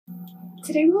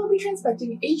Today we will be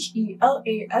transfecting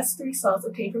HeLa-S3 cells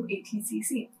obtained from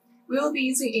ATCC. We will be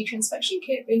using a transfection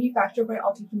kit manufactured by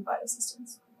Altogen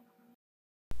Biosystems.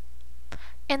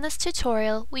 In this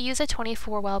tutorial, we use a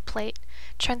 24-well plate.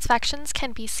 Transfections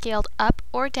can be scaled up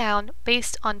or down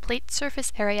based on plate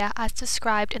surface area as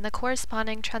described in the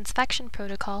corresponding transfection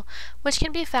protocol, which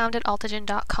can be found at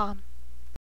altogen.com.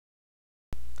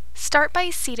 Start by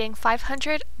seeding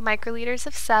 500 microliters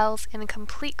of cells in a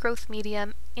complete growth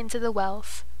medium into the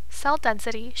wells. Cell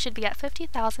density should be at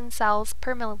 50,000 cells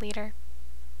per milliliter.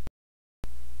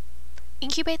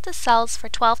 Incubate the cells for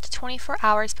 12 to 24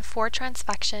 hours before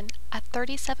transfection at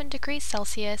 37 degrees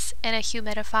Celsius in a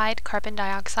humidified carbon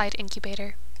dioxide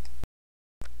incubator.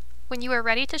 When you are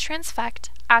ready to transfect,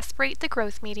 aspirate the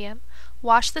growth medium,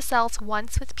 wash the cells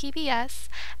once with PBS,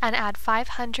 and add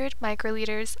 500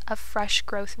 microliters of fresh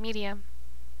growth medium.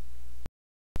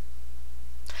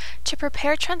 To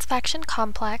prepare transfection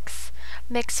complex,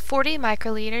 mix 40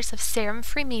 microliters of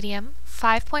serum-free medium,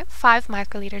 5.5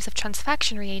 microliters of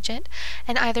transfection reagent,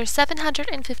 and either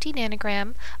 750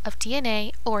 nanogram of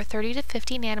DNA or 30 to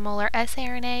 50 nanomolar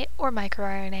siRNA or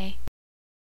microRNA.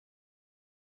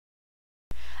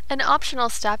 An optional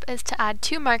step is to add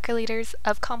 2 microliters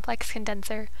of complex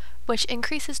condenser, which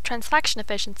increases transfection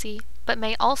efficiency, but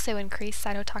may also increase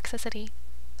cytotoxicity.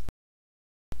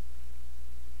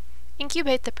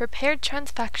 Incubate the prepared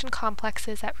transfection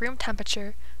complexes at room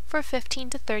temperature for 15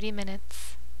 to 30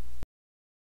 minutes.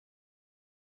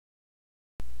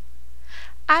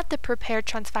 Add the prepared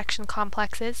transfection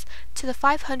complexes to the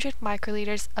 500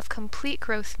 microliters of complete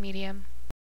growth medium.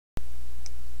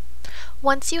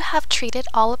 Once you have treated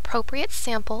all appropriate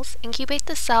samples, incubate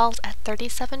the cells at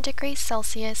 37 degrees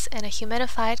Celsius in a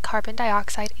humidified carbon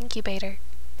dioxide incubator.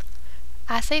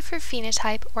 Assay for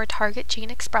phenotype or target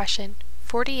gene expression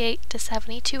 48 to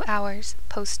 72 hours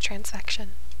post-transfection.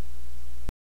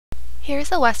 Here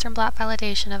is a Western blot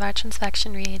validation of our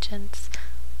transfection reagents.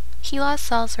 HeLa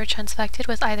cells were transfected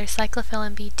with either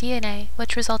cyclophilin B DNA,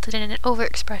 which resulted in an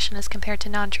overexpression as compared to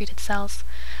non-treated cells,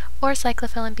 or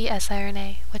cyclophilin B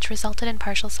siRNA, which resulted in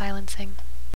partial silencing.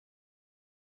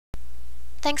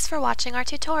 Thanks for watching our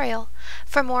tutorial.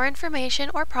 For more information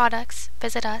or products,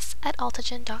 visit us at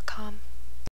altogen.com.